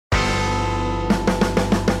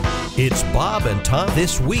It's Bob and Tom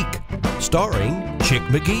This Week, starring Chick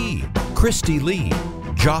McGee, Christy Lee,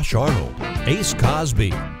 Josh Arnold, Ace Cosby,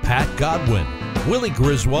 Pat Godwin, Willie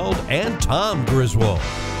Griswold, and Tom Griswold.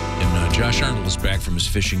 And Josh Arnold is back from his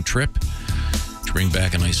fishing trip to bring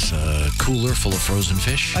back a nice cooler full of frozen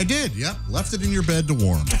fish. I did, yep. Left it in your bed to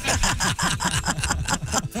warm.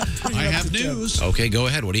 I have news. Okay, go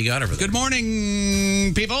ahead. What do you got over there? Good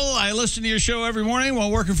morning, people. I listen to your show every morning while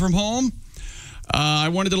working from home. I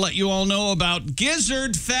wanted to let you all know about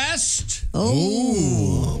Gizzard Fest.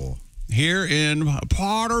 Oh. Here in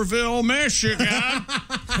Potterville, Michigan.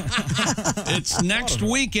 It's next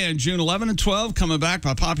weekend, June 11 and 12, coming back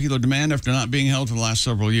by popular demand after not being held for the last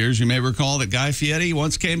several years. You may recall that Guy Fieri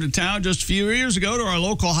once came to town just a few years ago to our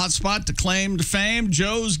local hotspot to claim to fame,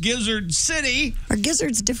 Joe's Gizzard City. Are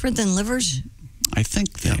gizzards different than livers? I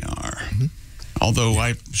think they are. Mm-hmm. Although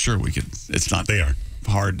I'm sure we could, it's not they are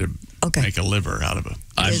hard to make a liver out of a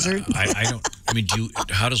gizzard. I don't. I mean,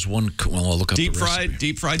 how does one? Well, I'll look up deep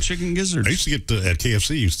fried chicken gizzards. I used to get at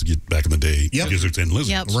KFC. Used to get back in the day gizzards and lizards.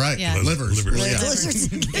 Yep. Right, livers.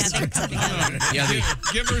 Lizards and gizzards. Yeah,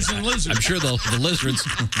 givers and lizards. I'm sure the lizards.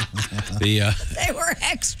 They were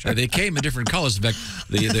extra. They came in different colors. In fact,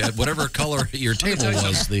 the whatever color your table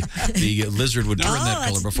was, the lizard would turn that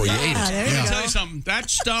color before you ate it. Let me tell you something. That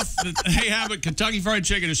stuff that they have at Kentucky Fried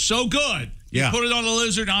Chicken is so good. You put it on a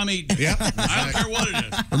lizard, I'm eating. Yeah. I don't care what it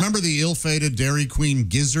is. Remember the ill-fated Dairy Queen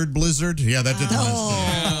Gizzard Blizzard? Yeah, that didn't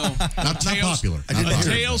last. Not popular. A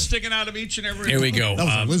tail sticking out of each and every. Here we go.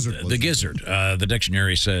 That was a lizard. The gizzard. The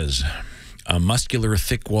dictionary says a muscular,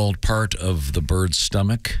 thick-walled part of the bird's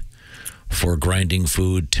stomach for grinding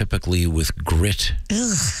food, typically with grit.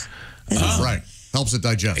 Right. Helps it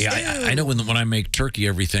digest. Yeah, I know when I make turkey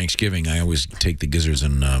every Thanksgiving, I always take the gizzards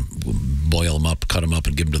and boil them up, cut them up,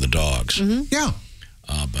 and give them to the dogs. Mm-hmm. Yeah.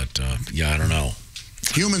 Yeah, I don't know.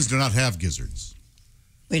 Humans do not have gizzards.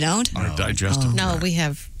 We don't? Are digestive. No, we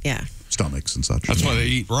have, Stomachs and such. That's why they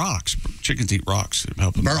eat rocks. Chickens eat rocks. It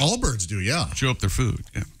helps them. All birds do, yeah. Chew up their food.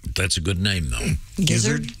 Yeah. That's a good name, though.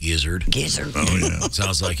 Gizzard? Gizzard. Gizzard. Oh, yeah.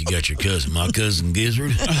 Sounds like you got your cousin. My cousin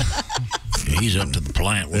Gizzard. He's up to the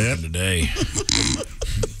plant working today.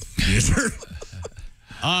 Gizzard.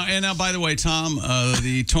 And now, by the way, Tom,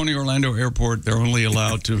 the Tony Orlando Airport, they're only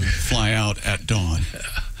allowed to fly out at dawn.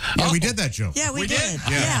 Yeah, we did that joke. Yeah, we did.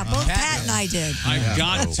 Yeah, both Pat and I did. I've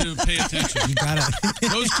got to pay attention. You got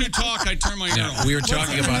it. Those two talk, I turn my ear on. We were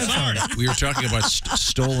talking about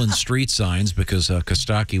stolen street signs because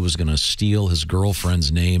Kostaki was going to steal his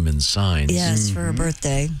girlfriend's name in signs. Yes, for her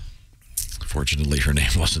birthday. Fortunately, her name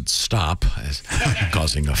wasn't Stop,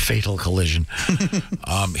 causing a fatal collision.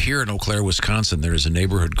 Here in Eau Claire, Wisconsin, there is a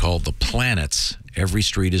neighborhood called The Planets. Every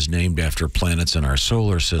street is named after planets in our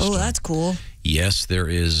solar system. Oh, that's cool. Yes, there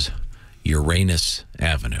is Uranus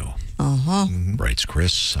Avenue. Uh-huh. Writes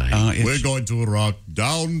Chris. We're going to rock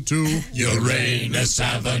down to Uranus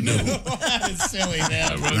Avenue. That's silly,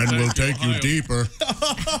 man. And we'll take you deeper.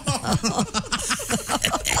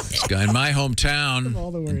 This guy in my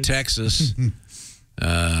hometown in Texas,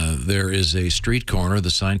 there is a street corner.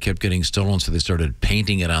 The sign kept getting stolen, so they started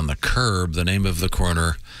painting it on the curb. The name of the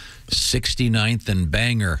corner, 69th and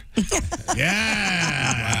Banger.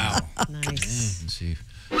 Yeah. Wow. nice. Let's see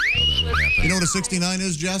how that would happen. You know what a 69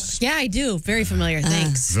 is, Jess? Yeah, I do. Very familiar.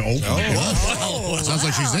 Thanks. Oh. Sounds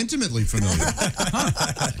like she's intimately familiar.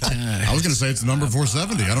 I was going to say it's number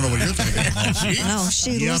 470. I don't know what you're thinking. No,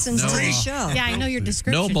 she listens to the show. Yeah, I know your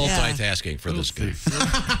description. No multitasking for this guy.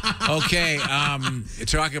 Okay,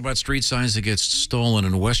 talking about street signs that get stolen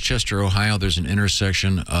in Westchester, Ohio. There's an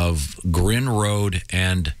intersection of Grin Road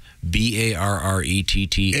and Barrett.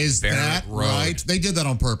 Is that Road. right? They did that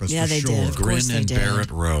on purpose. Yeah, for they sure. did. Of Grin course they and did.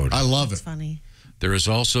 Barrett Road. I love it. It's funny. There is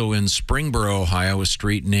also in Springboro, Ohio, a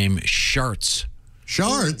street named Sharts.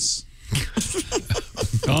 Sharts.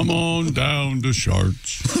 Come on down to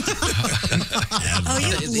Sharts. Oh,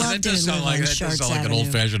 you loved it. That does sound like an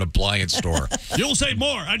old-fashioned appliance store. You'll save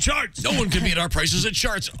more at Sharts. No one can beat our prices at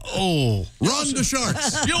Sharts. Oh. Run to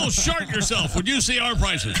Sharts. You'll shart yourself when you see our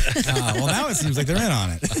prices. Well, now it seems like they're in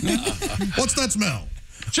on it. What's that smell?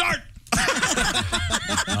 Shart.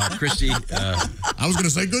 Christy. I was going to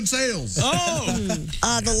say good sales.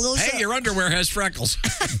 The little Hey, your underwear has freckles.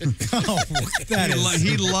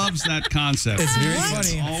 He loves that concept. It's very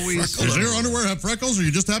funny. Always. Does your underwear have freckles, or are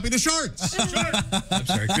you just happy to Sharts? I'm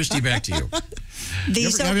sorry, Christy, back to you.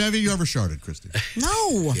 Have you ever sharted, Christy?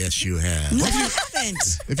 No. Yes, you have. No, I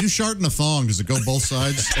haven't. If you shart in a thong, does it go both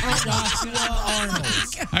sides?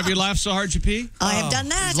 Have you laughed so hard you pee? I have done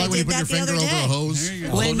that. It's like I when you did put your that the finger other over a day. hose. There you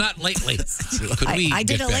go. Although not lately. Could we I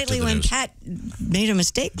did get it back to lately the when news? Pat made a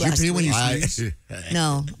mistake Do you last pee when week. you sneeze?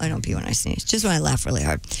 No, I don't pee when I sneeze. Just when I laugh really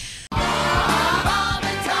hard.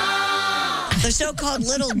 The so-called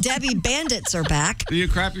Little Debbie bandits are back. Do you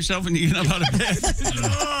crap yourself when you get up out of bed?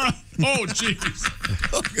 Oh,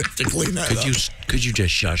 jeez. To clean that up. Could you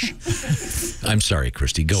just shush? I'm sorry,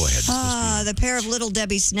 Christy. Go ahead. The pair of Little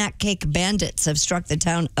Debbie snack cake bandits have struck the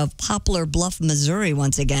town of Poplar Bluff, Missouri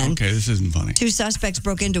once again. Okay, this isn't funny. 2 suspects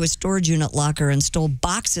broke into a storage unit locker and stole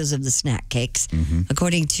boxes of the snack cakes.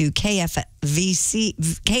 According to KFVS,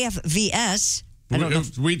 I don't know.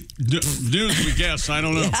 News we guess. I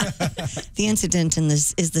don't know. The incident in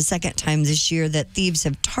this is the second time this year that thieves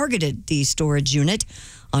have targeted the storage unit.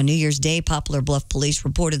 On New Year's Day, Poplar Bluff police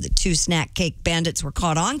reported that 2 snack cake bandits were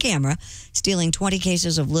caught on camera stealing 20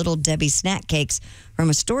 cases of Little Debbie snack cakes from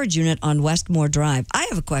a storage unit on Westmore Drive. I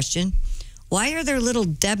have a question. Why are there Little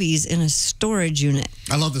Debbies in a storage unit?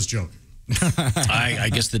 I love this joke. I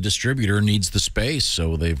guess the distributor needs the space,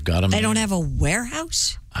 so they've got them. They don't have a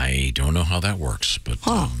warehouse? I don't know how that works, but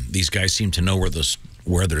these guys seem to know where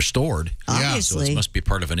they're stored. Obviously. So it must be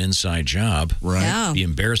part of an inside job. Right. Yeah. It'd be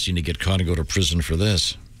embarrassing to get caught and go to prison for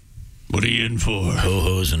this. What are you in for?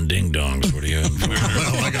 Ho-hos and ding-dongs. What are you in for?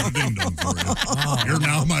 Well, I got a ding dong for you. You're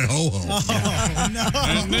now my ho-ho.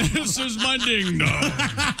 And this is my ding dong.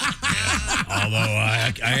 Although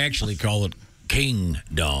I actually call it King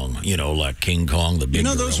Dong, like King Kong, the big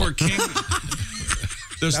Those gorilla. were King.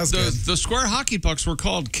 The square hockey pucks were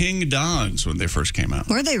called King Dongs when they first came out.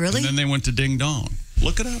 Were they really? And then they went to Ding Dong.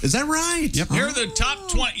 Look it up. Is that right? Yep. Here are the top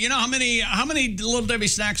 20. You know how many Little Debbie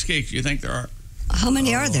snacks cakes do you think there are? How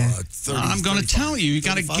many are there? 30, I'm going to 35. tell you. You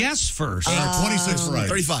got to 35? guess first. 26 right.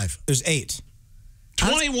 35. There's 8.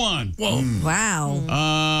 21. Whoa. Wow.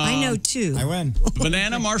 I know 2. I win.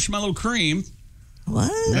 Banana marshmallow cream.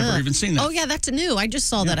 What? Never even seen that. Oh, yeah, that's new. I just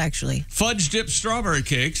saw that, actually. Fudge dip strawberry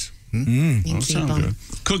cakes. You can Those keep sound 'em. good.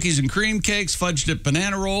 Cookies and cream cakes. Fudge dip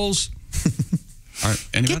banana rolls. All right.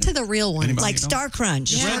 Anybody? Get to the real one. Anybody? Like Star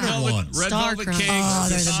Crunch. Yeah. Red velvet, red Star velvet Crunch. cakes. Oh,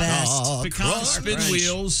 they're the best. Pecan spin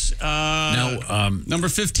wheels. Now, Number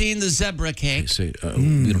 15, the zebra cake. we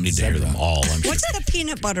don't need to hear them all. I'm sure. What's the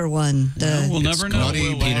peanut butter one? We'll never know. Nutty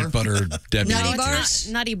will we? Peanut butter Debbie. Nutty No, bars? it's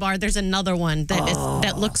not Nutty Bar. There's another one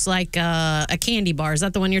that looks like a candy bar. Is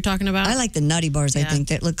that the one you're talking about? I like the Nutty Bars, I Yeah. think,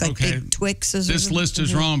 that look like Okay. big Twixes. or This something. list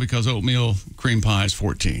is wrong because oatmeal cream pie is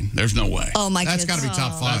 14. There's no way. Oh, my That's kids. got to be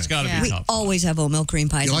top 5. That's got to Yeah. be We top. always have oatmeal cream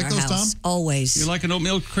pies You in like our those, house. Tom? Always. You like an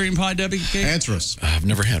oatmeal cream pie, Debbie cake? Answer us. I've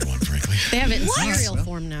never had one, frankly. They have it in What? cereal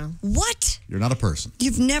form now. What? You're not a person.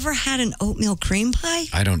 You've never had an oatmeal cream pie?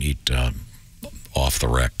 I don't eat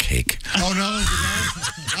off-the-rack cake. Oh, no?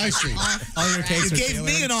 I see. All your cakes You are gave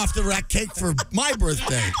me an off-the-rack cake for my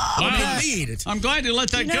birthday. Wow. Indeed. I'm glad you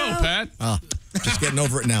let that go, Pat. Just getting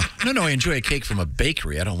over it now. No, I enjoy a cake from a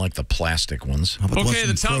bakery. I don't like the plastic ones. How about one Okay,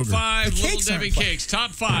 from the top Kroger? 5 Little cakes Debbie aren't fun. cakes.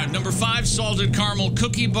 Top 5. Number 5, salted caramel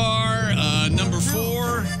cookie bar. Number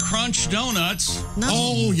 4, crunch donuts.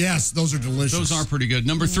 Oh, yes. Those are delicious. Those are pretty good.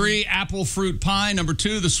 Number 3, apple fruit pie. Number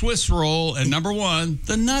 2, the Swiss roll. And number 1,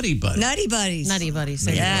 the Nutty Buddy. Nutty Buddies. Nutty Buddies.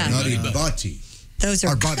 Yeah. Nutty Buddy. Those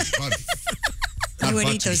Or are. Buddy. I would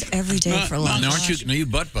eat those every day for lunch. Now, aren't you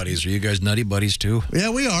butt buddies? Are you guys nutty buddies too?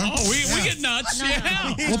 Yeah, we are. Oh, we get nuts.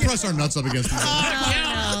 Yeah. We'll press our nuts up against each other.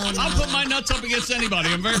 Yeah. I'll put my nuts up against anybody.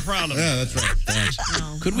 I'm very proud of it. Yeah, that's right. Thanks.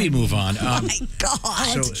 Could we move on? My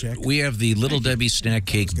God. So we have the Little Debbie Snack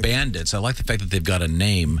Cake Bandits. I like the fact that they've got a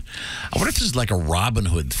name. I wonder if this is like a Robin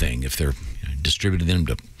Hood thing, if they're distributing them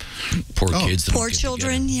to poor kids. that Poor don't get to get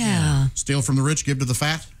children, it. yeah. Steal from the rich, give to the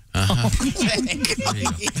fat. Do you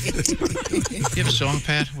have a song,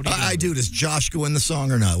 Pat? What do you I do. Does Josh go in the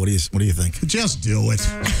song or not? What do you think? Just do it.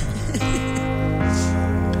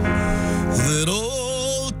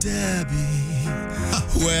 Little Debbie,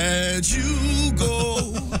 where'd you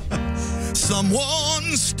go?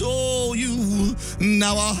 Someone stole you.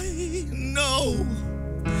 Now I know.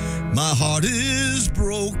 My heart is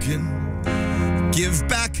broken. Give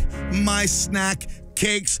back my snack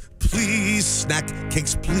cakes, please. Snack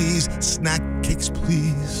cakes, please. Snack cakes,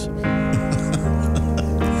 please.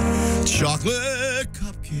 Chocolate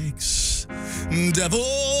cupcakes,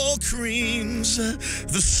 devil creams,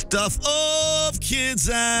 the stuff of kids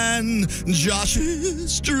and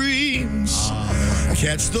Josh's dreams.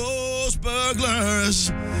 Catch those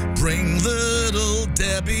burglars, bring little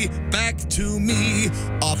Debbie back to me.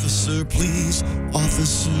 Officer, please.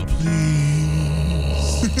 Officer, please.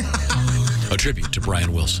 tribute to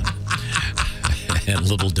Brian Wilson and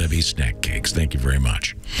Little Debbie snack cakes. Thank you very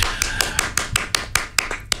much.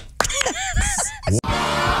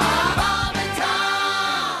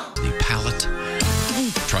 The palette.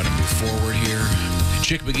 Try to move forward here.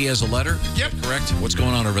 Chick McGee has a letter. Yep. Correct. What's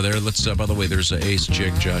going on over there? Let's. By the way, there's Ace,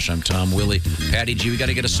 Chick, Josh. I'm Tom, Willie, Patty G. We got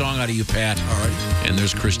to get a song out of you, Pat. All right. And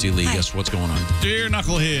there's Christy Lee. Guess what's going on? Dear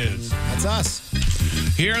Knuckleheads, That's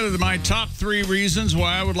us. here are my top 3 reasons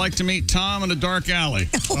why I would like to meet Tom in a dark alley.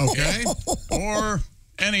 Okay. Or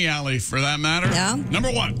any alley for that matter. Yeah.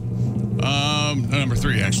 Number 1. Number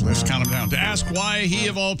 3, actually. Let's count them down. To ask why he,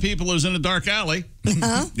 of all people, is in a dark alley.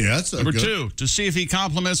 Yeah, that's Number 2, to see if he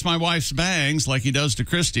compliments my wife's bangs like he does to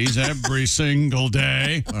Christy's every single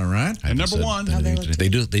day. All right. And number 1. They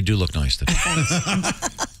do look nice today.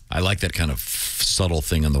 I like that kind of subtle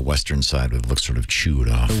thing on the western side that looks sort of chewed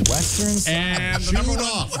off. The Western side. And the number 1.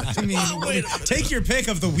 I mean, take your pick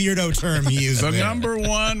of the weirdo term you use. The there. number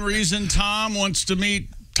 1 reason Tom wants to meet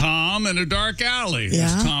Tom in a dark alley. Yeah.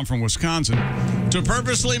 Is Tom from Wisconsin. To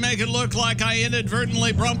purposely make it look like I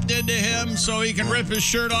inadvertently bumped into him so he can rip his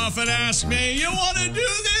shirt off and ask me, "You want to do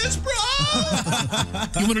this, bro?"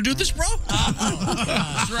 You want to do this, bro?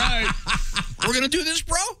 That's right. We're going to do this,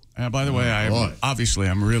 bro? By the way, Boy.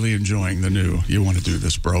 I'm really enjoying the new "You want to do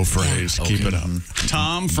this, bro" phrase. Okay. Keep it up.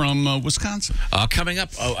 Tom from Wisconsin. Coming up,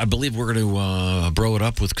 I believe we're going to bro it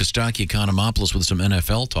up with Kostaki Economopoulos with some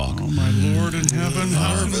NFL talk. Oh, my Lord in heaven.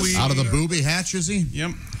 How can we... Out of the booby hatch, is he?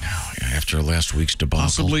 Yep. After last week's debacle.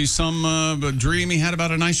 Possibly some dream he had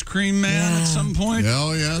about an ice cream man at some point.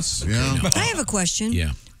 Oh, yes. Yeah. I have a question.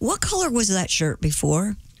 Yeah. What color was that shirt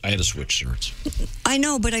before? I had to switch shirts. I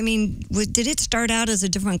know, but I mean, did it start out as a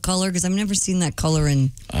different color? Because I've never seen that color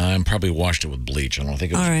in. I probably washed it with bleach. I don't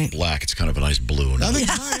think it was All right. black. It's kind of a nice blue. I think,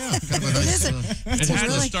 yeah. Kind of a nice, It had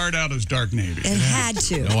to start out as dark navy. It had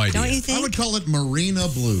to. No idea. Don't you I think? would call it marina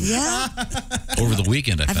blue. Yeah. Over the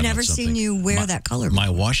weekend, I I've found never out something. seen you wear that color My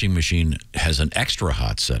washing machine has an extra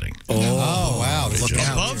hot setting. Oh, wow. Look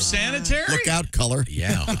out. Above sanitary? Look out, color.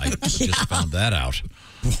 Yeah, I just found that out.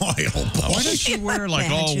 Boy, oh boy. Why don't you wear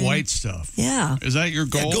like all Imagine. white stuff? Yeah. Is that your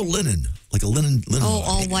goal? Yeah, go linen. Like a linen. Oh,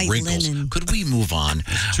 all white Wrinkles. linen. Could we move on?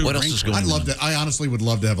 too What else is going I'd on? love to. I honestly would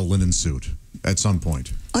love to have a linen suit at some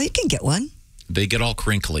point. Oh, you can get one. They get all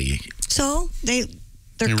crinkly. So they're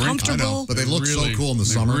wrinkle. I know, comfortable. but they look so Really- cool in the they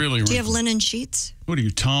summer. Really Do you have wrinkle. linen sheets? What are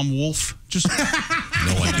you, Tom Wolfe? Just No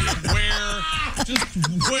idea.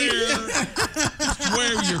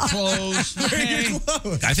 wear your clothes. Okay?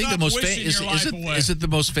 I think Stop the most wishing your life away. is it the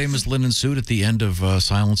most famous linen suit at the end of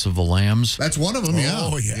Silence of the Lambs? That's one of them.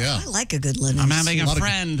 Oh, yeah. I like a good linen. I'm having suit. a lot of-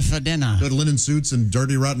 friend for dinner. Good linen suits and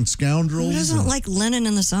dirty, rotten scoundrels. Who doesn't like linen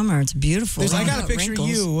in the summer? It's beautiful. I got a Without picture wrinkles.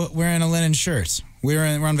 of you wearing a linen shirt. We're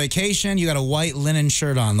on vacation. You got a white linen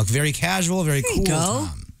shirt on. Look very casual, very There cool. you go.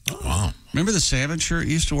 Tom. Wow. Remember the salmon shirt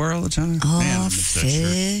you used to wear all the time? Oh, Man, I miss that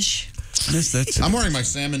shirt. fish. I miss that shirt. I'm wearing my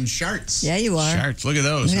salmon shirts. Yeah, you are. Shirts. Look at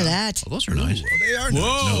those. Look at huh? that. Well, those are nice. They are.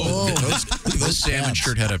 Whoa. This salmon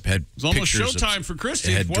shirt had It's almost pictures showtime of, for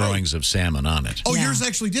Christy. It had Whoa. drawings of salmon on it. Oh, Yeah. yours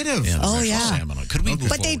actually did have. Yeah, Oh, there's yeah. actual salmon on it. Could we move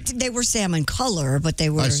But forward? they were salmon color, but they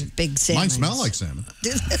were Nice. big salmon. Mine smell like salmon.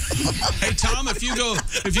 Hey Tom, if you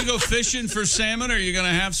go fishing for salmon, are you going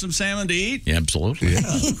to have some salmon to eat? Yeah, absolutely. Yeah,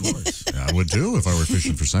 of course. Yeah, I would too if I were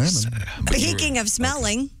fishing for salmon. Speaking of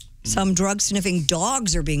smelling, some drug sniffing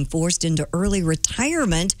dogs are being forced into early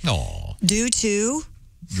retirement Oh. due to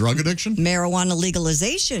Drug addiction? marijuana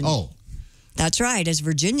legalization. Oh, That's right. As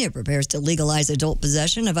Virginia prepares to legalize adult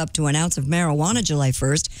possession of up to an ounce of marijuana July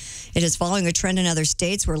 1st, it is following a trend in other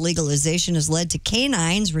states where legalization has led to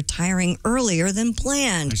canines retiring earlier than I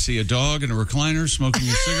planned. see a dog in a recliner smoking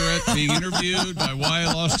a cigarette, being interviewed by why he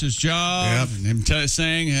lost his job, and him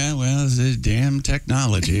saying, "Yeah, well, it's this damn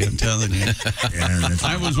technology." I'm telling you,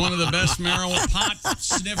 I was one of the best marijuana pot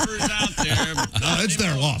sniffers out there. But not it's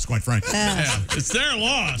their anymore. loss, quite frankly. Yeah, it's their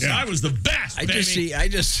loss. Yeah. I was the best. I baby.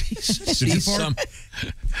 just see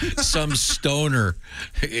some stoner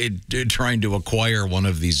trying to acquire one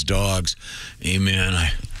of these dogs. Hey, man,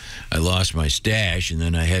 I lost my stash, and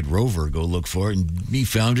then I had Rover go look for it, and he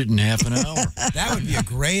found it in half an hour. That would be a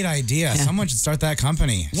great idea. Someone should start that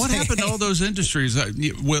company. What happened to all those industries?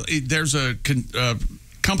 Well, there's a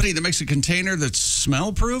company that makes a container that's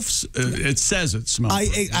smell-proof. It says it's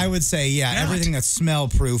smell-proof. I would say, yeah, everything that's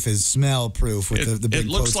smell-proof is smell-proof with the big It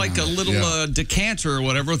looks quotes like on a it. little decanter or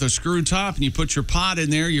whatever with a screw top, and you put your pot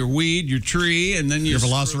in there, your weed, your tree, and then you Your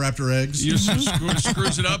velociraptor eggs. you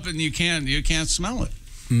screws it up, and you can't smell it.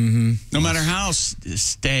 Mm-hmm. No matter how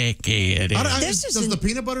sticky it is. Does the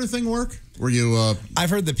peanut butter thing work? Where you? I've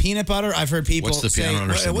heard the peanut butter. I've heard people What's the say, I don't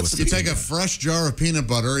understand. What's You take a fresh jar of peanut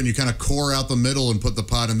butter and you kind of core out the middle and put the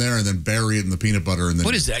pot in there and then bury it in the peanut butter and then.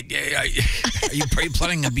 What is that? Are you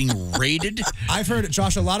planning on being raided? I've heard,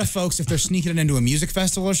 Josh, a lot of folks, if they're sneaking it into a music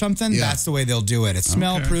festival or something, that's the way they'll do it. It's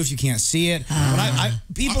smell-proof. You can't see it. But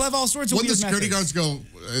people have all sorts of weird methods. When the security guards go,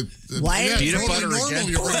 why peanut butter normal,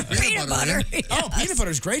 you're peanut butter? Oh, peanut butter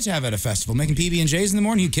is great to have at a festival. Making PB&Js in the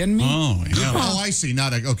morning. You kidding me? Oh, yeah. Oh, I see.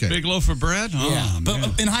 Not okay. Big loaf of bread? Oh, Yeah.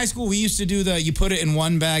 But in high school, we used to do you put it in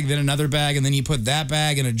one bag, then another bag, and then you put that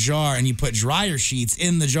bag in a jar, and you put dryer sheets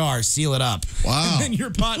in the jar, seal it up. Wow. And then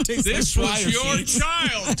your pot takes This the dryer was your sheets.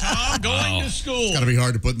 child, Tom, going to school. It's got to be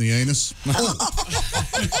hard to put in the anus.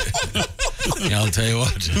 Yeah, I'll tell you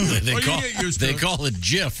what. They to call it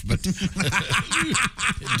Jif, but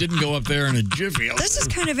it didn't go up there in a jiffy. This is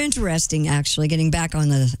kind of interesting, actually, getting back on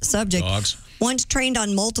the subject. Dogs. Once trained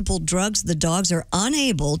on multiple drugs, the dogs are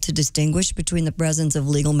unable to distinguish between the presence of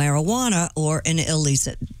legal marijuana or an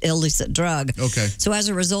illicit drug. Okay. So as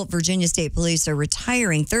a result, Virginia State Police are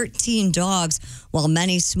retiring 13 dogs, while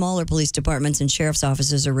many smaller police departments and sheriff's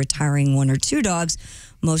offices are retiring 1 or 2 dogs.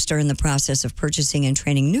 Most are in the process of purchasing and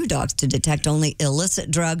training new dogs to detect only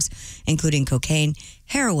illicit drugs, including cocaine,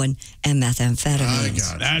 heroin, and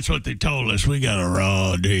methamphetamine. That's what they told us. We got a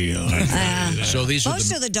raw deal. So these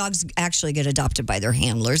Most of the dogs actually get adopted by their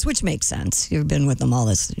handlers, which makes sense. You've been with them all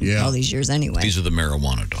these years anyway. These are the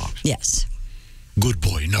marijuana dogs. Yes. Good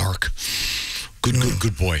boy, narc.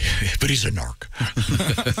 Good boy. But he's a narc.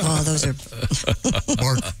 Oh, those are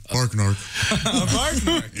Bark narc. Bark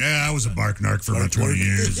narc. Yeah, I was a bark narc for about 20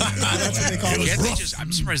 years. That's what they call it.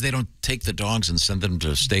 I'm surprised they don't take the dogs and send them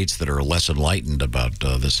to states that are less enlightened about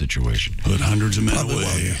the situation. Put hundreds of men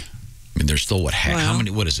away. I mean, there's still how many?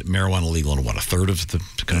 What is it? Marijuana legal in what, a third of the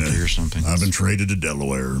country or something? I've been traded to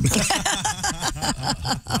Delaware.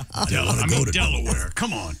 Delaware.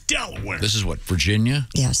 Come on, Delaware. This is what, Virginia?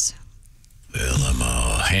 yes. Well, I'm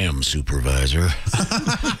a ham supervisor.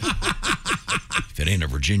 If it ain't a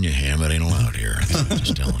Virginia ham, it ain't allowed here. I'm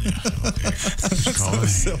just telling you. Okay. So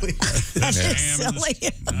silly. That's silly.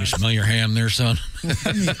 You smell your ham there, son?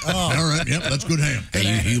 All right, yep, that's good ham.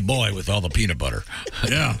 Hey, you boy with all the peanut butter.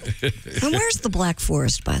 Yeah. And where's the Black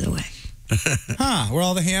Forest, by the way? Where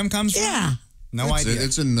all the ham comes from? Yeah. No idea.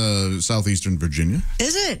 It's in southeastern Virginia.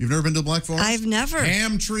 Is it? You've never been to the Black Forest? I've never.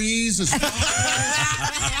 Ham trees as far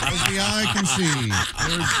as the eye can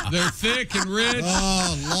see. They're thick and rich.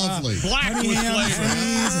 Oh, lovely. Black with ham flavor.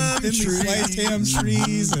 trees and thinly sliced ham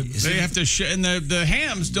trees. And They have to and the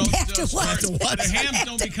hams don't They have to what? the hams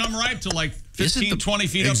don't become ripe till like Isn't 15, 20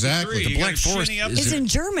 feet Exactly. up the tree. The You Black gotta Forest shinny up is It's in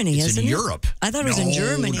Germany, It's isn't in it? Europe. I thought it was in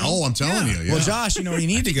Germany. No, I'm telling you. Yeah. Well, Josh, you know where you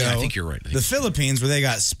need to go? I think you're right. The Philippines, where they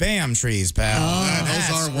got Spam trees, pal.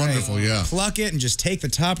 those are wonderful, yeah. Pluck it and just take the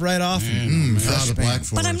top right off. Fresh the Black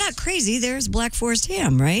Forest. But I'm not crazy. There's Black Forest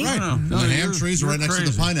ham, right? Right. No, And the ham you're- trees are right you're next to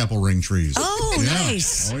crazy. the pineapple ring trees. Oh, Yeah.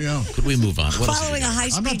 nice. Oh, yeah. Could we move on? What else Following a have you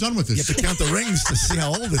high I'm not speed done with this. You have to count the rings to see how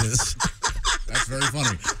old it is. That's very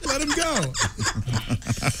funny. Let him go.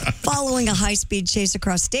 Following a high-speed chase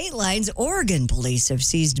across state lines, Oregon police have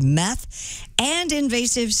seized meth and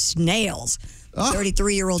invasive snails. Oh.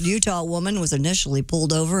 33-year-old Utah woman was initially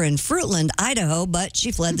pulled over in Fruitland, Idaho, but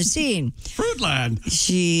she fled the scene. Fruit Lad.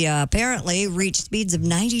 She apparently reached speeds of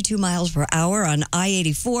 92 miles per hour on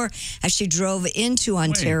I-84 as she drove into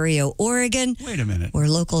Ontario, Oregon, Wait a minute. where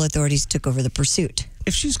local authorities took over the pursuit.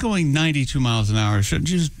 If she's going 92 miles an hour, shouldn't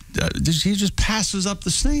she just passes up the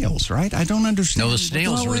snails, right? I don't understand. No, the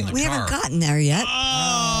snails were in the we car. haven't gotten there yet.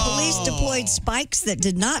 Oh. Police deployed spikes that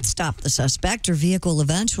did not stop the suspect. Her vehicle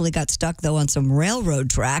eventually got stuck, though, on some railroad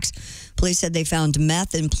tracks. Police said they found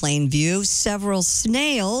meth in plain view, several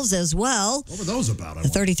snails as well. What were those about? The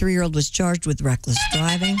 33-year-old was charged with reckless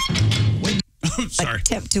driving, Sorry.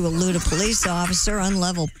 attempt to elude a police officer,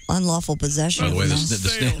 unlawful possession. By the way,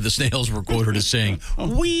 of the snails were quoted as saying,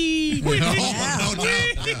 "Wee." What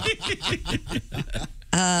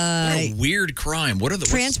a weird crime. What are the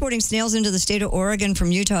Transporting snails into the state of Oregon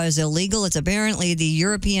from Utah is illegal. It's apparently the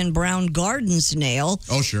European brown garden snail.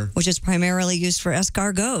 Oh, sure. Which is primarily used for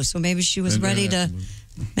escargot. So maybe she was ready to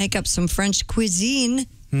make up some French cuisine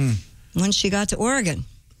when she got to Oregon.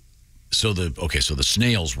 So the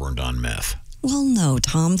snails weren't on meth. Well, no,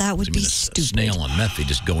 Tom, that would I be mean, a stupid. snail on meth, they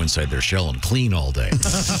just go inside their shell and clean all day.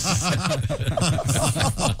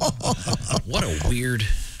 What a weird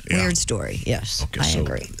story. Yes, Okay, I so,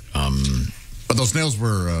 agree. But those snails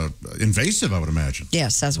were invasive, I would imagine.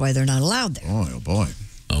 Yes, that's why they're not allowed there. Oh boy.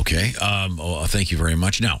 Okay. Thank you very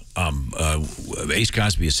much. Now, Ace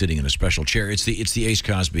Cosby is sitting in a special chair. It's the Ace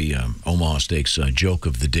Cosby Omaha Steaks joke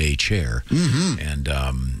of the day chair. And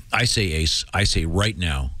I say, Ace, I say right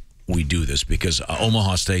now we do this because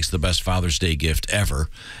Omaha Steaks, the best Father's Day gift ever.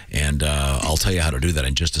 And I'll tell you how to do that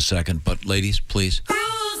in just a second. But ladies, please.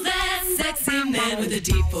 Who's that sexy man with a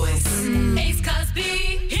deep voice? Ace Cosby,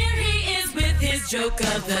 here he is with his joke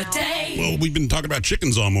of the day. Well, we've been talking about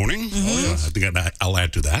chickens all morning. I think I'll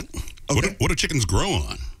add to that. Okay. What do chickens grow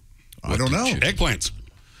on? I don't know. Eggplants.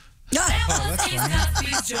 That was Ace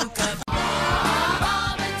Cosby's joke of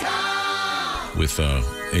With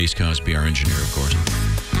Ace Cosby, our engineer, of course.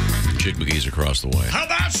 Chick McGee's across the way. How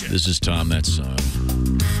about you? This is Tom. That's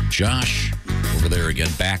Josh over there again,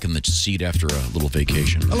 back in the seat after a little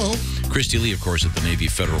vacation. Hello. Christy Lee, of course, at the Navy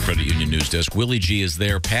Federal Credit Union news desk. Willie G is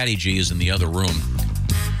there. Patty G is in the other room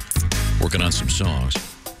working on some songs.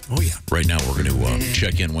 Oh, yeah. Right now, we're going to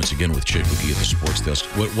check in once again with Chick McGee at the sports desk.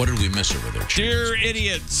 What did we miss over there, Chick? Dear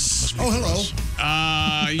idiots. Oh, hello.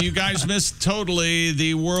 You guys missed totally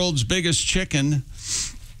the world's biggest chicken.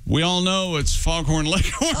 We all know it's Foghorn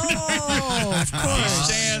Leghorn. Oh, of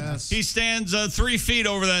course. He stands 3 feet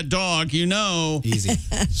over that dog, you know. Easy.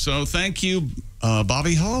 So thank you,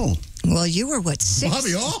 Bobby Hull. Well, you were what, 6?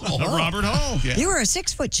 Bobby Hall. Robert Hull. Yeah. You were a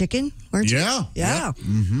 6-foot chicken, weren't you? Yeah. Yeah.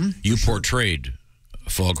 You portrayed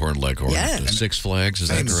Foghorn Leghorn at Six Flags, is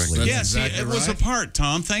that correct? That's Yes, exactly it was right. a part,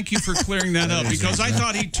 Tom. Thank you for clearing that up because I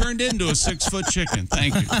thought he turned into a 6-foot chicken.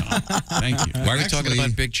 Thank you, Tom. Thank you. Why are we talking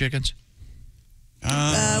about big chickens?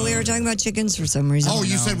 We were talking about chickens for some reason. Oh,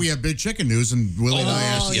 you said we have big chicken news, and Willie and I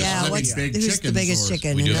asked you yeah. who's Who's the chicken biggest source.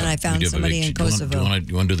 chicken? We And do then have- I we found do have a somebody big in chi- Kosovo.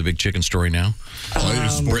 You want to do the big chicken story now?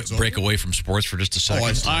 Sports Break away from sports for just a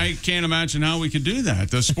second. I can't imagine how we could do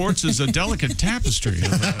that. The sports is a delicate tapestry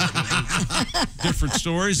of different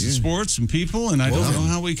stories and sports and people, and I don't know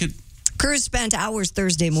how we could. Crews spent hours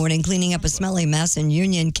Thursday morning cleaning up a smelly mess in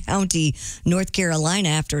Union County, North Carolina,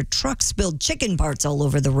 after a truck spilled chicken parts all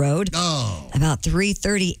over the road. Oh. About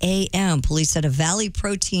 3:30 a.m., police said a Valley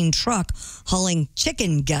Protein truck hauling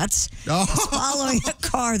chicken guts was following a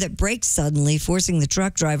car that braked suddenly, forcing the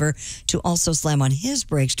truck driver to also slam on his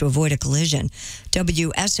brakes to avoid a collision.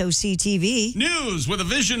 WSOC-TV News with a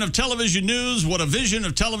vision of television news, what a vision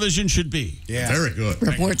of television should be. Yeah. Very good.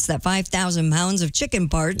 reports that 5,000 pounds of chicken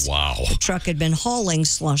parts Wow. the truck had been hauling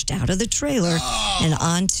sloshed out of the trailer and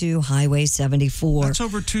onto Highway 74. That's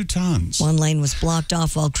over 2 tons. One lane was blocked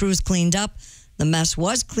off while crews cleaned up. The mess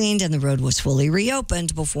was cleaned and the road was fully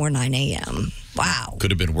reopened before 9 a.m. Wow.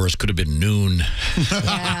 Could have been worse. Could have been noon.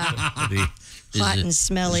 Yeah. Hot and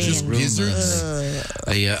smelly. And,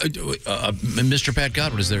 Mr. Pat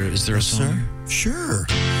Godwin, is there a song? Sure.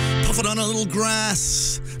 Puffing on a little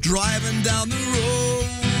grass, driving down the road.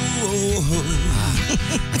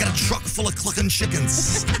 I got a truck full of clucking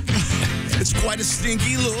chickens. It's quite a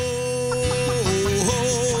stinky load.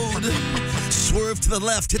 Swerve to the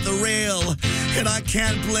left, hit the rail, and I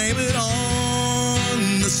can't blame it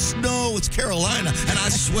on the snow. It's Carolina, and I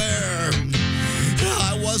swear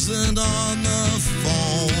I wasn't on the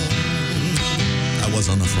phone. I was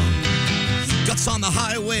on the phone. Guts on the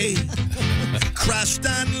highway, crashed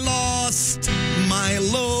and lost my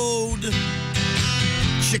load.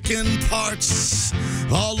 Chicken parts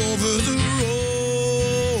all over the road.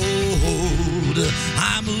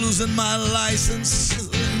 I'm losing my license.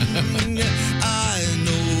 I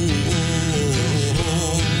know.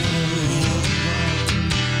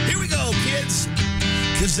 Here we go, kids.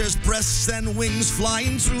 'Cause there's breasts and wings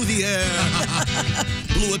flying through the air.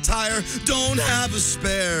 Blew a tire, don't have a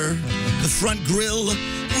spare. The front grille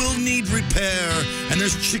will need repair. And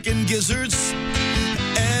there's chicken gizzards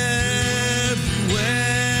everywhere.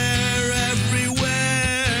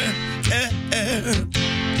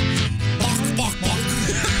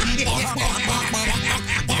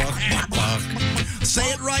 Say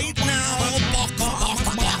it right now.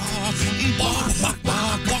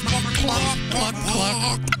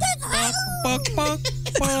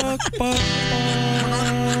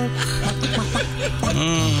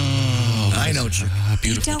 I know, Chick.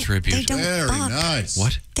 Beautiful tribute. They don't Very buck. nice.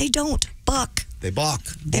 What? They don't buck. They balk.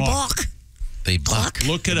 They balk. They buck.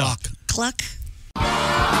 Look it up. Cluck.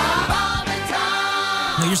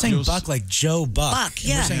 No, you're saying Buck like Joe Buck. Buck, And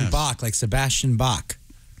yeah. We're saying Bach like Sebastian Bach.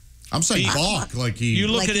 I'm saying balk like he. You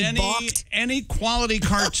look Like at he any balked? quality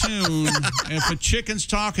cartoon, if a chicken's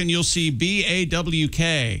talking, you'll see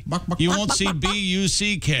B-A-W-K. You won't see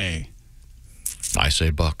B-U-C-K. I say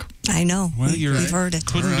buck. I know. Well, We've heard it.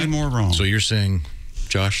 Couldn't be more wrong. So you're saying,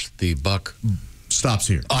 Josh, the buck stops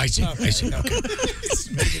here. Oh, I see. Okay.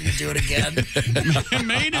 Making you do it again.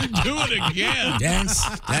 Made him do it again. Dance.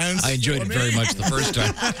 I enjoyed it very much the first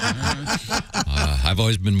time. I've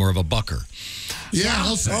always been more of a bucker. Yeah,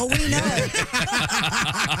 I'll say. Oh, we know.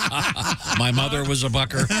 My mother was a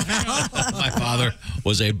bucker. My father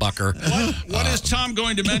was a bucker. What is Tom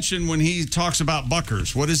going to mention when he talks about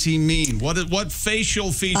buckers? What does he mean? What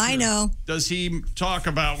facial feature does he talk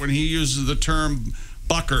about when he uses the term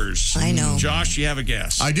buckers? I know. Josh, you have a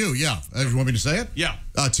guess? I do, yeah. You want me to say it? Yeah.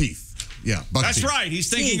 Teeth. Yeah, buck That's teeth. right.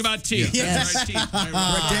 He's thinking about teeth. Yeah. That's right, teeth.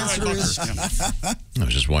 Correct answer is. I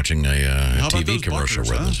was just watching a TV commercial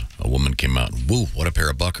where a woman came out. Woo, what a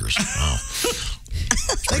pair of buckers. Wow.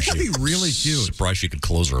 They can be really cute. Surprised she could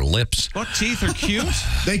close her lips. Buck teeth are cute.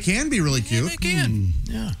 They can be really cute. They can.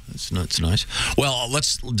 Yeah, that's nice. Well,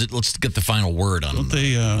 let's get the final word on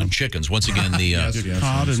chickens. Once again,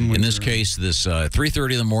 in this case, this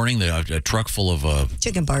 3:30 in the morning, a truck full of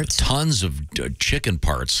chicken parts, tons of chicken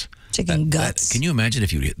parts, chicken guts. Can you imagine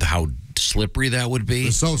how slippery that would be?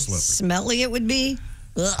 It's so slippery. Smelly it would be.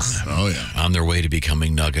 Ugh. Oh yeah. On their way to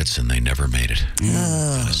becoming nuggets, and they never made it.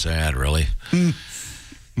 Kind of sad, really.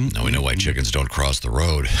 Now we know why chickens don't cross the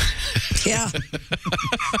road. Yeah.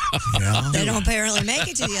 They don't apparently make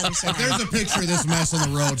it to the other side. If there's a picture of this mess on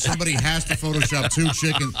the road, somebody has to Photoshop 2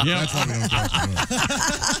 chickens. Yeah. That's why we don't cross the road.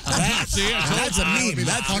 That's a meme.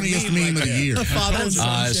 That's the funniest meme of the year.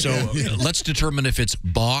 So let's determine if it's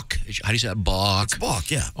balk. How do you say it? Balk. It's balk,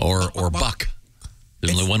 yeah. Or buck.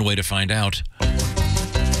 There's only one way to find out.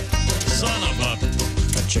 Son of a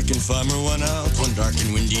chicken farmer went out one dark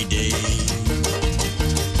and windy day.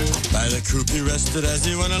 By the coop he rested as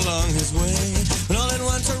he went along his way. And all at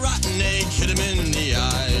once a rotten egg hit him in the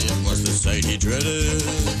eye. It was the sight he dreaded.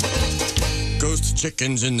 Ghost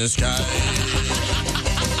chickens in the sky.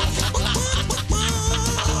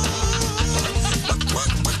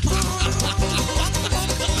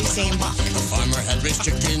 The farmer had raised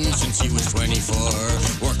chickens since he was 24,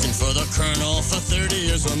 working for the colonel for 30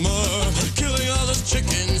 years or more, killing all those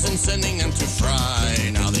chickens and sending them to fry.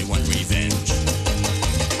 Now they want revenge.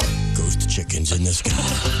 Ghost chickens in the sky.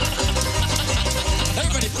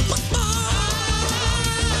 Everybody.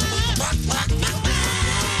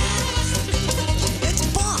 It's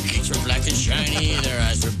Buck. Each were black and shiny, their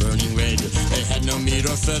eyes were burning red. They had no meat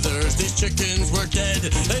or feathers, these chickens were dead.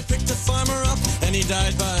 They picked the farmer up and he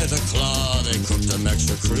died by the claw. They cooked them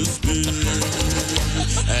extra crispy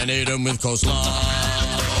and ate them with coleslaw.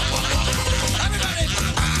 Everybody!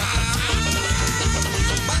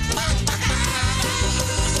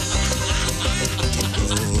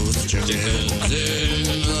 Ghost chickens in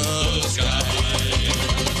the sky.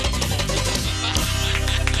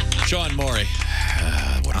 Sean Morey.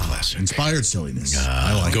 What a classic. Inspired silliness.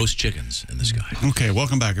 I like Ghost chickens in the sky. Okay,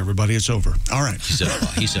 welcome back, everybody. It's over. All right. He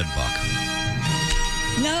said buck.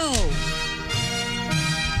 No.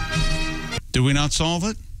 Did we not solve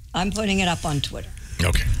it? I'm putting it up on Twitter.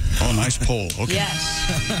 Okay. Oh, nice poll. Okay.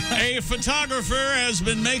 Yes. A photographer has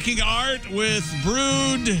been making art with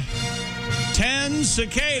brood 10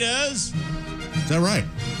 cicadas. Is that right?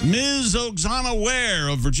 Ms. Oksana Ware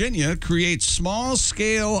of Virginia creates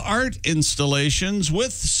small-scale art installations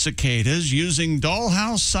with cicadas using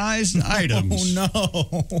dollhouse-sized items.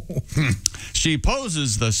 Oh, no. She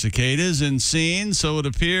poses the cicadas in scenes so it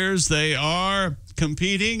appears they are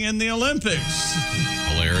competing in the Olympics.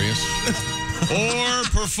 Hilarious. Or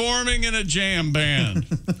performing in a jam band.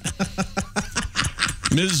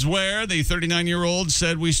 Ms. Ware, the 39-year-old,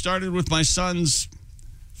 said, "We started with my son's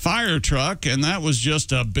fire truck, and that was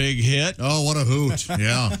just a big hit." Oh, what a hoot.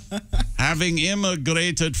 Yeah. Having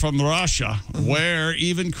immigrated from Russia, Ware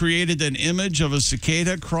even created an image of a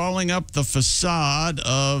cicada crawling up the facade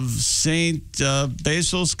of St.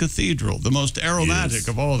 Basil's Cathedral, the most aromatic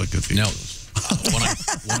of all the cathedrals.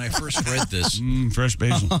 When I first read this, fresh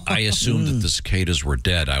basil. I assumed that the cicadas were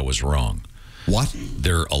dead. I was wrong. What?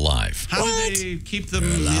 They're alive. How do they keep them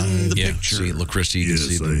in the picture? See, look, Christy, you can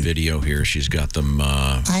see the video here. She's got them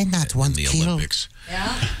I not want in the kill. Olympics.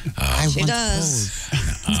 Yeah. I She want does.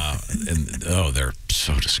 They're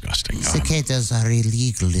so disgusting. Cicadas are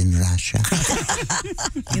illegal in Russia.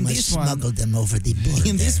 In I this smuggle one, them over the border.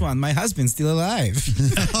 in this one, my husband's still alive.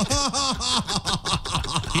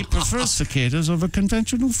 He prefers cicadas over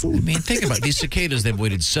conventional food. I mean, think about it. These cicadas. They've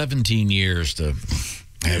waited 17 years to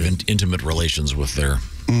have intimate relations with their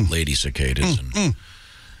lady cicadas. And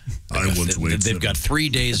they've got 3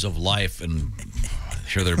 days of life, and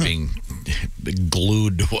here they're being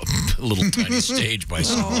glued to a little tiny stage by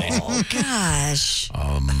some lady. Oh, gosh.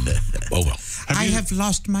 Oh well. I have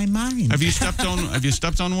lost my mind. Have you stepped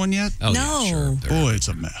on one yet? Oh, No. Yeah, sure. Boy, it's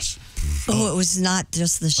a mess. Oh, it was not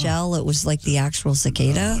just the shell. It was like the actual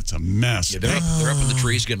cicada. It's a mess. Yeah, they're up in the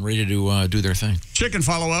trees getting ready to do their thing. Chicken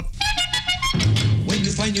follow-up. When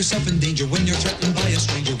you find yourself in danger, when you're threatened by a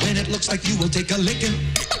stranger, when it looks like you will take a licking,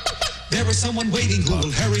 there is someone waiting who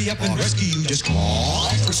will hurry up and rescue you. Just call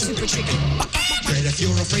for Super Chicken. But if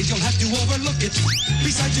you're afraid, you'll have to overlook it.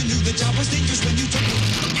 Besides, you knew the job was dangerous when you took it.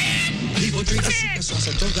 He will drink the secret sauce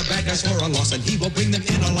and throw the bad guys for a loss, and he will bring them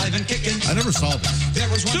in alive and kicking. I never saw this. There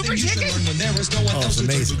was one thing you should learn when there was no one else. It's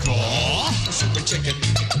amazing. Call for Super Chicken.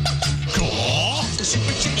 Call for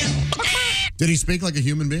Super Chicken. Did he speak like a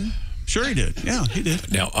human being? Sure he did. Yeah, he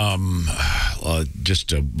did. Now,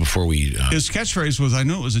 just before we... His catchphrase was, I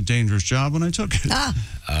knew it was a dangerous job when I took it.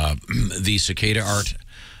 The cicada art,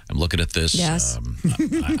 I'm looking at this. Yes.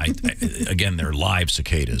 Again, they're live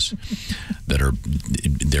cicadas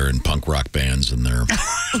they're in punk rock bands, and they're...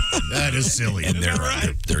 That is silly. And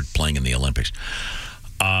they're playing in the Olympics.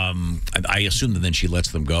 I assume that then she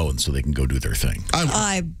lets them go, and so they can go do their thing.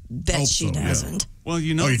 I bet she doesn't. Well,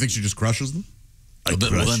 you know... Oh, you think she just crushes them? Well,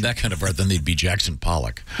 then that kind of art, then they'd be Jackson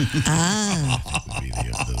Pollock. Ah. Would be the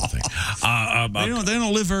thing. They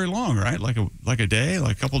don't live very long, right? Like a day,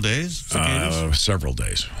 like a couple days? Several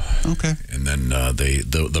days. Okay. And then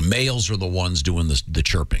the males are the ones doing the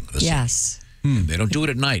chirping. Yes. They don't do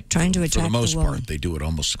it at night. Trying to for attract the most woman. part. They do it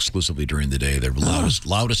almost exclusively during the day. They're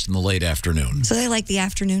loudest in the late afternoon. So they like the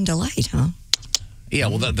afternoon delight, huh? Yeah,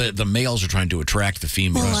 well, the males are trying to attract the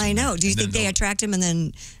females. Well, I know. Do you think they attract him and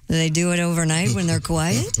then they do it overnight when they're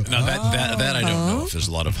quiet? No, that I don't know. If there's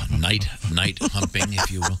a lot of night humping, if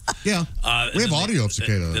you will. Yeah. We have audio of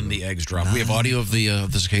cicada. Then the eggs drop. We have audio of the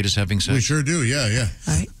cicadas having sex. We sure do. Yeah, yeah.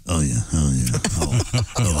 All right. Oh, yeah.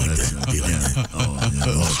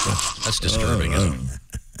 That's disturbing, isn't it?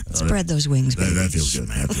 Spread those wings, baby. That feels good.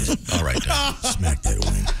 All right. Smack that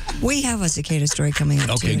wing. We have a cicada story coming up,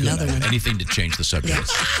 Okay, too. good. Another one. Anything to change the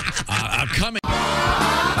subject. Coming.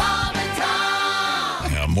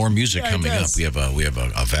 More music coming up. We have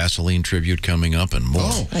a Vaseline tribute coming up and more.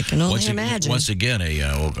 Oh, I can only imagine. Once again,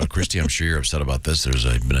 Christy, I'm sure you're upset about this. There's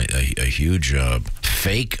been a huge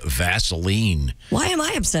fake Vaseline. Why am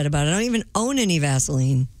I upset about it? I don't even own any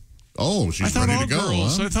Vaseline. Oh, she's ready to go.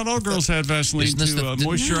 I thought all girls had Vaseline to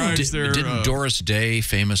moisturize their... Didn't Doris Day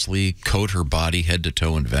famously coat her body head to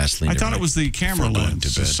toe in Vaseline? I thought it was the camera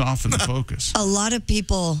lens to soften the focus. A lot of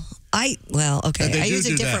people... I use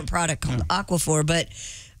a different product called Aquaphor, but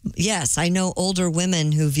yes, I know older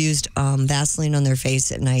women who've used Vaseline on their face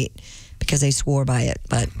at night because they swore by it,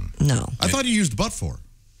 but no. I thought you used butt for.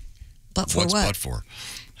 But for What's what? butt for?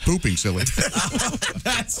 Pooping silly.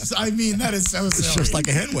 That is so silly. It's just like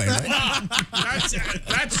a headway, right?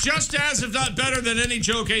 That's just as, if not better, than any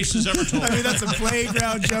joke Ace has ever told. I mean, that's a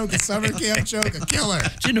playground joke, a summer camp joke, a killer.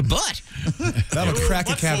 It's in the butt. That'll crack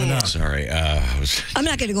a cabin up. Sorry. I'm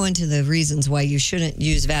not going to go into the reasons why you shouldn't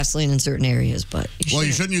use Vaseline in certain areas, but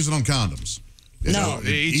you shouldn't use it on condoms. No. It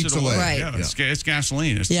eats away. Right. Yeah, it's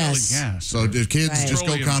gasoline. It's killing gas. So kids, just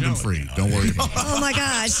go condom free. Don't worry about it. Oh, my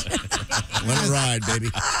gosh. Let it ride, baby.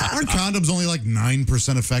 Aren't condoms only like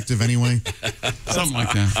 9% effective anyway? Something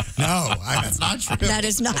like that. No, that's not true. That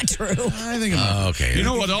is not true. I think okay. You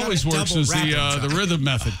know what always works is the rhythm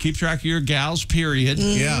method. Keep track of your gals, period.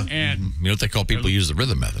 Yeah. And You know what they call people who use the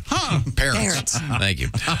rhythm method? Parents. Thank you.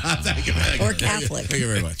 Thank you. Or Catholic. Thank you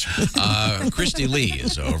very much. Christy Lee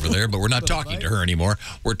is over there, but we're not talking to her anymore.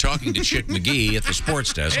 We're talking to Chick McGee at the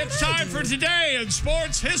sports desk. it's time for Today in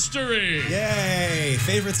Sports History. Yay,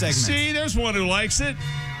 favorite segment. See, there's one who likes it.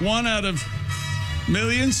 One out of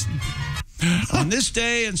millions. On this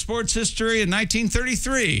day in sports history in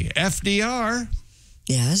 1933, FDR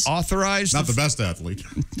authorized... Not the best athlete.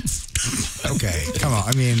 Okay, come on.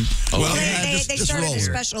 I mean... Well, they started a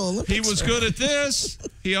Special Olympics. He was good at this.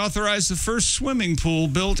 He authorized the first swimming pool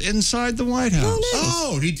built inside the White House.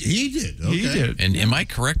 Oh, he did. Okay. He did. And am I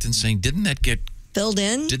correct in saying, didn't that get filled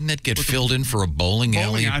in? Didn't that get filled in for a bowling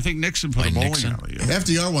alley? I think Nixon put a bowling alley in.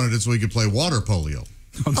 FDR wanted it so he could play water polio.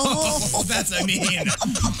 Oh, that's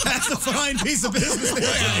a fine piece of business.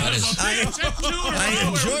 I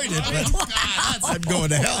enjoyed it, but I'm going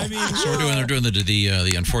to hell. I mean, so they're doing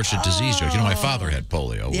the unfortunate disease joke. You know, my father had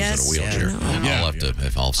polio. Was in a wheelchair.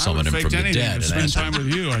 I'll summon him from the dead. Spend time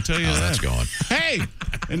with you, I tell you that. That's going. Hey,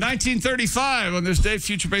 in 1935, on this day,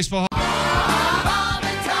 future baseball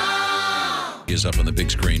is up on the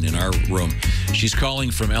big screen in our room. She's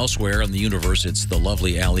calling from elsewhere in the universe. It's the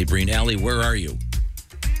lovely Allie Breen. Allie, where are you?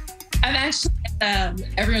 I'm actually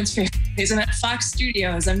everyone's favorite place. I'm at Fox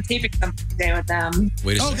Studios. I'm taping something today with them.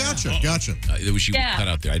 Wait a second. Gotcha. She cut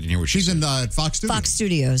out there. I didn't hear what she's in Fox Studios. Fox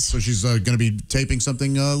Studios. So she's going to be taping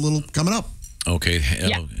something little coming up. Okay,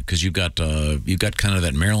 because you got kind of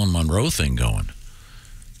that Marilyn Monroe thing going.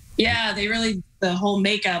 Yeah, the whole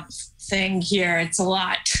makeup thing here, it's a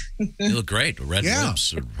lot. You look great. Red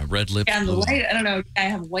lips. Red lips. And the light, I don't know. I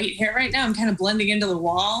have white hair right now. I'm kind of blending into the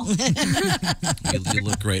wall. You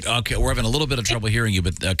look great. Okay, we're having a little bit of trouble hearing you,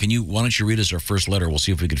 but why don't you read us our first letter? We'll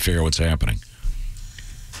see if we can figure out what's happening.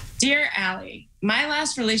 Dear Allie, my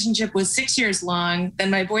last relationship was 6 years long.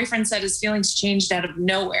 Then my boyfriend said his feelings changed out of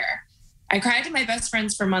nowhere. I cried to my best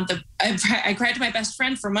friends for months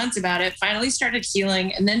about it, finally started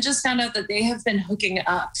healing, and then just found out that they have been hooking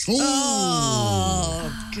up.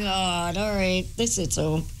 Oh, God. All right. This is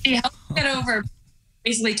so... He helped me get over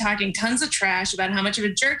basically talking tons of trash about how much of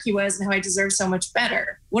a jerk he was and how I deserve so much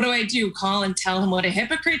better. What do I do? Call and tell him what a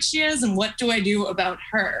hypocrite she is? And what do I do about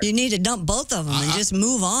her? You need to dump both of them and just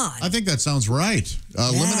move on. I think that sounds right.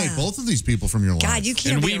 Eliminate both of these people from your life. God, you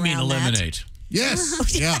can't And we mean eliminate. That.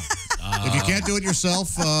 Yes. Yeah. If you can't do it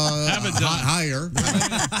yourself, hire.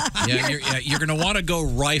 You're going to want to go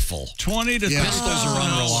rifle. 20 to 30. Pistols are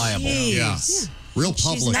unreliable. Yeah. Real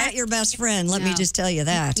public. She's not your best friend. Let me just tell you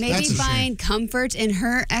that. Maybe find comfort in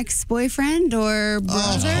her ex-boyfriend or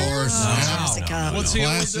brother. Of course. What's the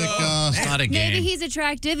classic? It's not a game. Maybe he's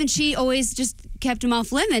attractive and she always just kept him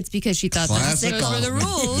off limits because she thought those were the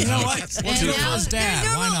rules. You know what? What's your first dad?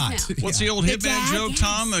 Why not? What's the old hitman joke,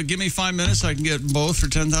 Tom? Give me 5 minutes, I can get both for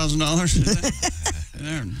 $10,000.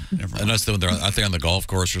 And that's the one I think on the golf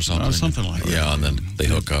course or something. Something like that. Yeah, and then they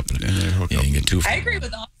hook up. And they hook up. You get 2 for I agree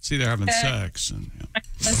with all. See, they're having sex. And,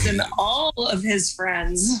 Listen, all of his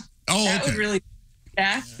friends. Oh, that would really.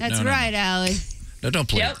 Yeah. That's right, Allie. No, don't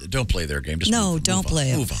play. Yep. Don't play their game. Just don't play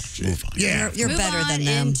it. Move on. Move on. Yeah. You're Move better on than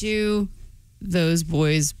them. into those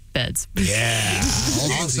boys' beds. Yeah.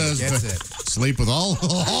 All it says sleep with all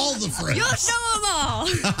the friends. You'll know them all.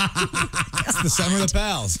 That's the summer of the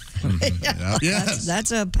pals. Yes.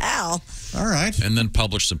 That's a pal. All right. And then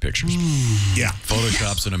publish some pictures. Yeah.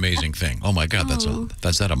 Photoshop's an amazing thing. Oh my God, that's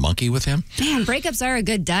that a monkey with him? Man, breakups are a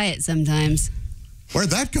good diet sometimes.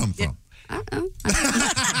 Where'd that come from? I don't know. Revenge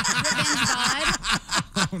vibe.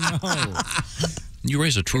 Oh, no. You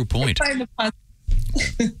raise a true point.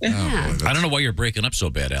 Yeah. I don't know why you're breaking up so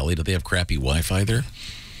bad, Allie. Do they have crappy Wi-Fi there?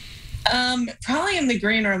 Probably in the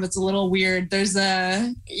green room. It's a little weird. There's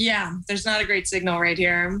not a great signal right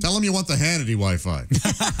here. Tell them you want the Hannity Wi-Fi.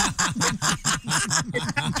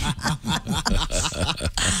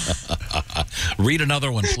 Read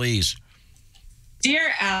another one, please.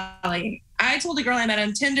 Dear Allie, I told a girl I met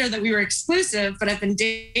on Tinder that we were exclusive, but I've been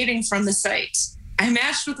dating from the site. I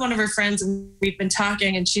matched with one of her friends and we've been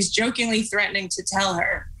talking, and she's jokingly threatening to tell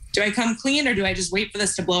her. Do I come clean or do I just wait for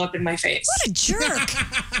this to blow up in my face? What a jerk.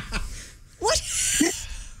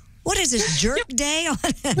 What is this, jerk day?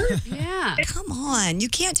 Yeah. Come on. You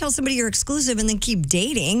can't tell somebody you're exclusive and then keep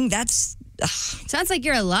dating. That's... Sounds like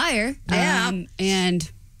you're a liar. Yeah.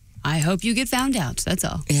 And I hope you get found out. That's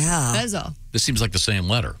all. Yeah. That's all. This seems like the same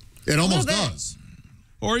letter. It almost does.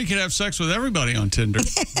 Or you could have sex with everybody on Tinder.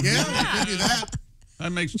 Yeah, you could do that.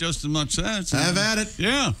 That makes just as much sense. Have at it.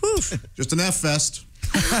 Yeah. Just an F fest.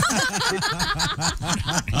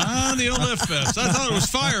 The old F Fest. I thought it was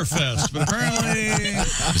Fire Fest, but apparently...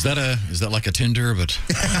 Is that like a Tinder? But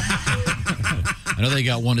I know they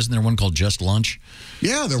got one. Isn't there one called Just Lunch?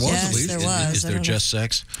 Yeah, there was Yes, at least. there was. Is there just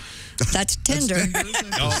sex? That's Tinder.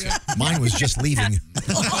 Mine was just leaving.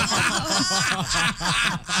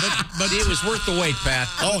 But it was worth the wait, Pat.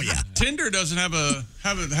 Oh yeah. Tinder doesn't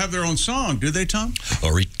have their own song, do they, Tom?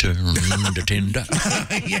 A return to Tinder.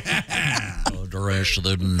 Yeah. The rest of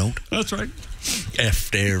the note. That's right.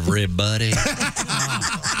 F everybody.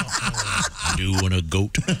 Doing a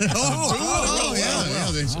goat. Oh yeah.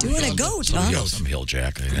 Doing a goat, huh? Some hill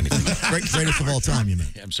jack. Greatest of all time, you mean?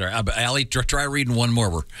 I'm sorry. Allie, try reading one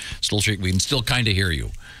more. We can still kind of hear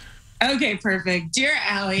you. Okay, perfect. Dear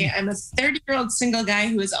Allie, I'm a 30-year-old single guy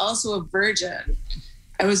who is also a virgin.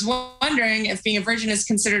 I was wondering if being a virgin is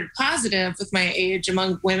considered positive with my age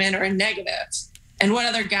among women or a negative, and what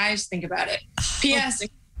other guys think about it. P.S. A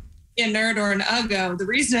nerd or an uggo. The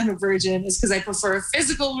reason I'm a virgin is because I prefer a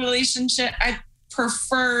physical relationship. I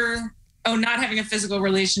prefer not having a physical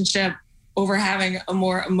relationship over having a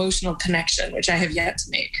more emotional connection, which I have yet to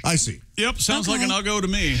make. I see. Yep, sounds like an uggo to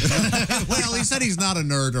me. Well, he said he's not a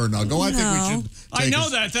nerd or an uggo. I think we should. I know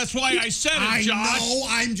that. That's why I said it, Josh. I know.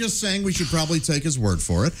 I'm just saying we should probably take his word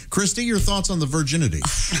for it. Christy, your thoughts on the virginity?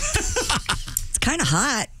 It's kind of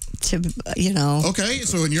hot to, Okay,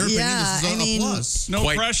 so in your opinion, this is a plus. No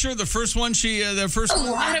pressure. The first one he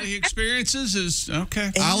experiences is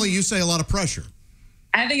okay. Allie, you say a lot of pressure.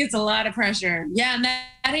 I think it's a lot of pressure. Yeah, and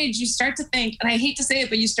that age, you start to think, and I hate to say it,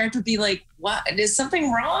 but you start to be like, what? Is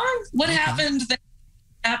something wrong? What happened that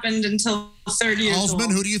happened until 30 years old?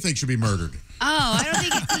 Alsman, who do you think should be murdered? Oh, I don't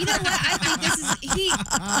think, you know what? I think this is,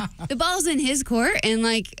 the ball's in his court, and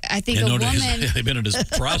like, I think a woman. They've been in his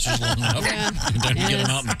process long enough. Time to get him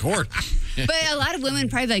out in the court. But a lot of women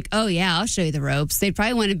probably like, oh yeah, I'll show you the ropes. They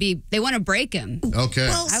probably want to break him. Okay.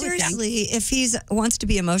 Well, seriously, if he wants to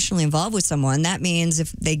be emotionally involved with someone, that means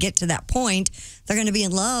if they get to that point, they're going to be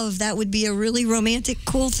in love. That would be a really romantic,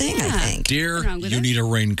 cool thing, I think. Dear, you need a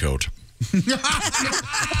raincoat.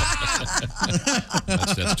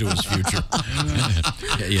 that's to his future.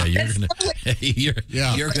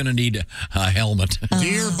 You're gonna need a helmet.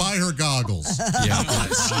 Dear, buy her goggles. Yeah,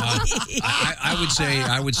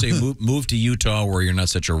 I would say move to Utah where you're not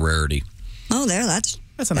such a rarity. Oh, that's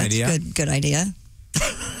an idea. Good idea.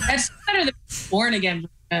 That's better than born again.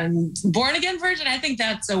 Born again virgin, I think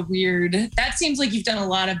that's a weird. That seems like you've done a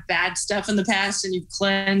lot of bad stuff in the past and you've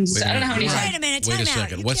cleansed. I don't know how many times. Wait a minute, Wait time a out.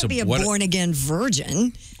 second. You What's can't be a born again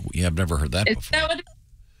virgin. Yeah, I've never heard that Is before. that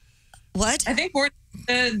what? I think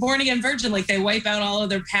born again virgin, like they wipe out all of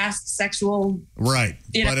their past sexual. Right,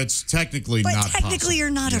 but it's technically not. But technically, possible.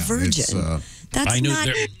 you're not a virgin. That's I knew not.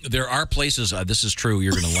 there are places. This is true.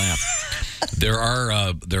 You're going to laugh. There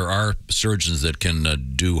are surgeons that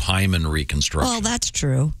can do hymen reconstruction. Well, that's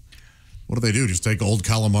true. What do they do? Just take old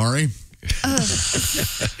calamari?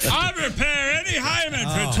 I repair any hymen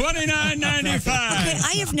for $29.95. Okay,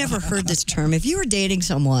 I have never heard this term. If you were dating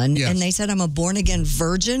someone and they said I'm a born again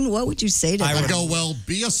virgin, what would you say to them? I would go, well,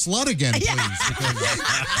 be a slut again, please.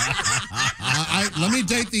 Let me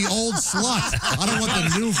date the old slut. I don't want the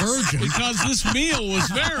new virgin. Because this meal was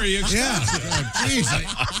very expensive. Yeah, geez.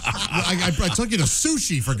 I took you to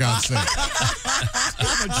sushi, for God's sake.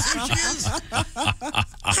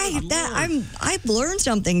 I've learned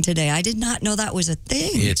something today. I did not know that was a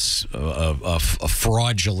thing. It's a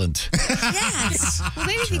fraudulent. Yes. Well,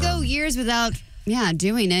 maybe if you go years without,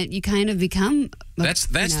 doing it, you kind of become. That's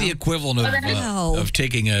the equivalent of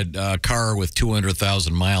taking a car with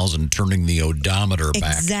 200,000 miles and turning the odometer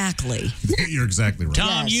back. Exactly. You're exactly right.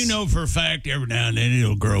 Tom, you know for a fact every now and then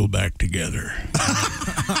it'll grow back together.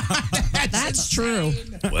 That's true.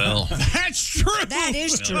 Well, that's true. That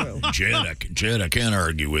is true. Jed, I can't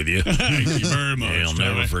argue with you. Thank you very much. I'll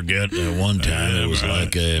never forget one time it was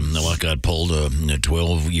like I'd pulled a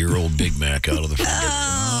 12-year-old Big Mac out of the refrigerator.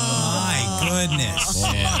 My goodness.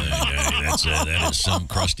 That is some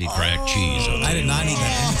crusty cracked cheese. I did not need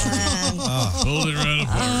that. Pulled it right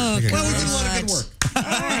apart. Well, we did a lot of good work.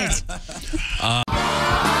 All right.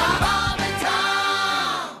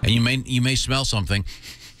 And you may smell something.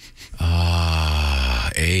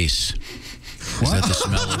 Ace. Is that the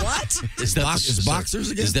smell of what? Is that boxers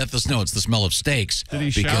again? Is that the snow? It's the smell of steaks. Did he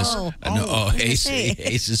shower? Ace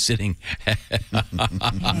is sitting at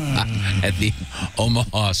the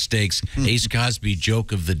Omaha Steaks Ace Cosby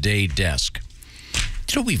Joke of the Day desk.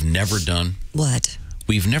 Do you know what we've never done? What?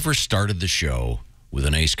 We've never started the show with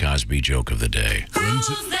an Ace Cosby Joke of the Day.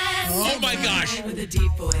 Oh my gosh! With a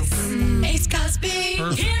deep voice. Ace Cosby.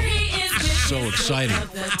 Here he is with So exciting.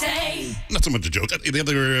 of the day. Not so much a joke. The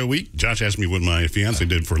other week, Josh asked me what my fiance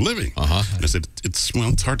did for a living. And I said, it's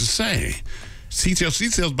hard to say. She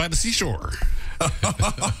sells by the seashore.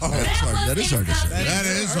 That is hard to say. That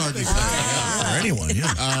is hard to say. For anyone,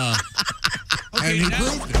 yeah. And he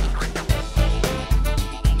proved it.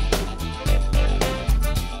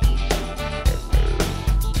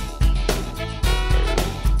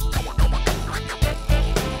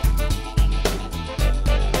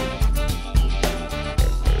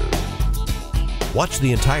 Watch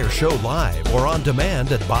the entire show live or on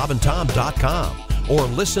demand at bobandtom.com or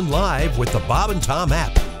listen live with the Bob and Tom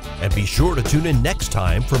app. And be sure to tune in next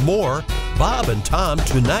time for more Bob and Tom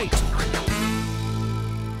Tonight.